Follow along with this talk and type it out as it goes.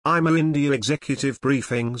IMO India Executive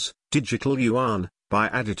Briefings, Digital Yuan, by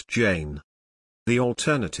Adit Jain. The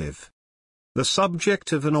alternative. The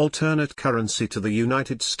subject of an alternate currency to the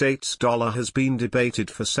United States dollar has been debated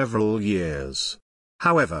for several years.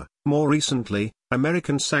 However, more recently,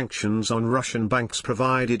 American sanctions on Russian banks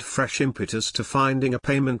provided fresh impetus to finding a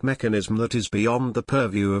payment mechanism that is beyond the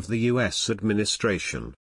purview of the U.S.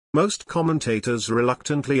 administration. Most commentators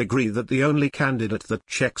reluctantly agree that the only candidate that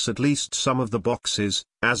checks at least some of the boxes,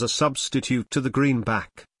 as a substitute to the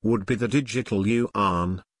greenback, would be the digital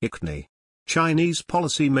yuan, ICNY. Chinese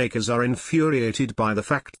policymakers are infuriated by the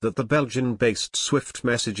fact that the Belgian-based SWIFT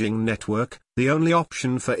messaging network, the only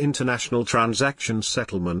option for international transaction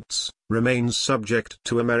settlements, remains subject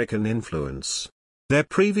to American influence. Their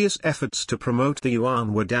previous efforts to promote the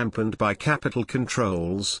yuan were dampened by capital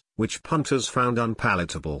controls, which punters found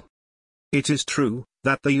unpalatable. It is true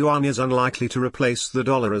that the yuan is unlikely to replace the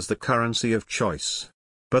dollar as the currency of choice.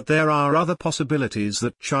 But there are other possibilities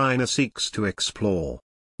that China seeks to explore.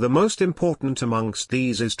 The most important amongst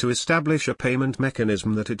these is to establish a payment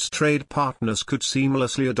mechanism that its trade partners could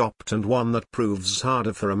seamlessly adopt and one that proves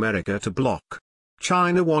harder for America to block.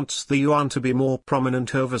 China wants the yuan to be more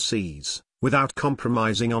prominent overseas, without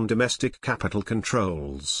compromising on domestic capital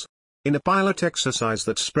controls. In a pilot exercise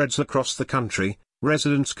that spreads across the country,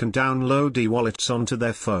 residents can download e-wallets onto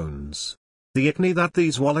their phones. The ICNY that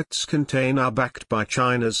these wallets contain are backed by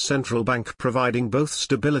China's central bank, providing both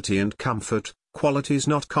stability and comfort, qualities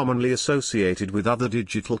not commonly associated with other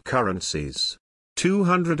digital currencies.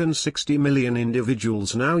 260 million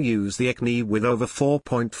individuals now use the ICNY, with over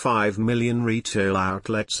 4.5 million retail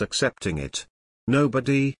outlets accepting it.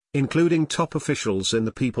 Nobody, including top officials in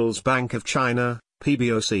the People's Bank of China,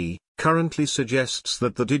 PBOC, currently suggests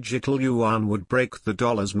that the digital yuan would break the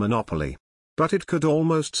dollar's monopoly. But it could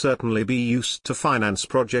almost certainly be used to finance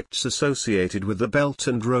projects associated with the Belt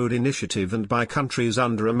and Road Initiative and by countries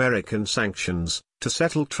under American sanctions, to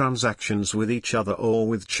settle transactions with each other or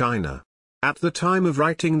with China. At the time of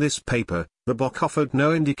writing this paper, the BOC offered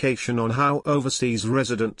no indication on how overseas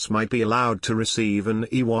residents might be allowed to receive an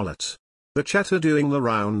e-wallet. The chatter doing the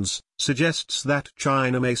rounds suggests that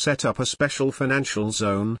China may set up a special financial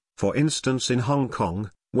zone, for instance in Hong Kong,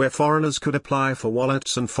 where foreigners could apply for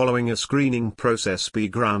wallets and following a screening process be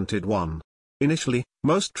granted one. Initially,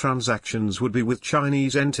 most transactions would be with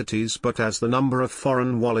Chinese entities, but as the number of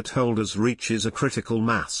foreign wallet holders reaches a critical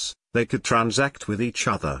mass, they could transact with each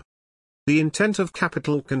other. The intent of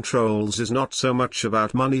capital controls is not so much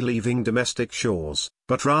about money leaving domestic shores,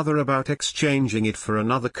 but rather about exchanging it for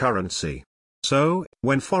another currency. So,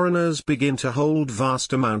 when foreigners begin to hold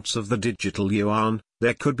vast amounts of the digital yuan,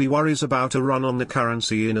 there could be worries about a run on the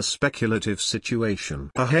currency in a speculative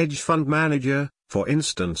situation. A hedge fund manager, for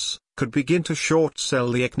instance, could begin to short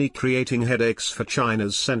sell the ICNY, creating headaches for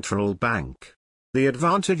China's central bank. The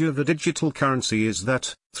advantage of the digital currency is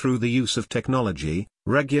that, through the use of technology,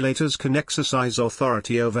 regulators can exercise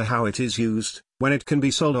authority over how it is used, when it can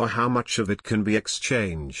be sold or how much of it can be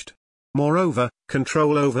exchanged. Moreover,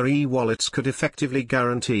 control over e-wallets could effectively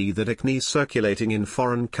guarantee that ICNY circulating in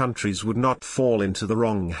foreign countries would not fall into the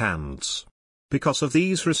wrong hands. Because of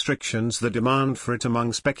these restrictions, the demand for it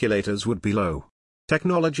among speculators would be low.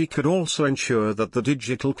 Technology could also ensure that the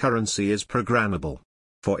digital currency is programmable.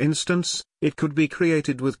 For instance, it could be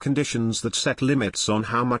created with conditions that set limits on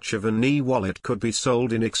how much of an e-wallet could be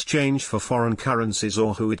sold in exchange for foreign currencies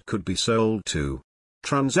or who it could be sold to.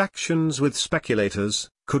 Transactions with speculators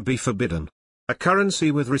could be forbidden. A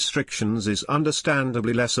currency with restrictions is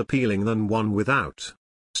understandably less appealing than one without.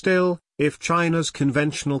 Still, if China's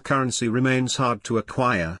conventional currency remains hard to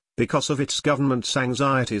acquire, because of its government's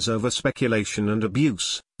anxieties over speculation and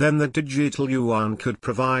abuse, then the digital yuan could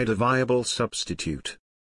provide a viable substitute.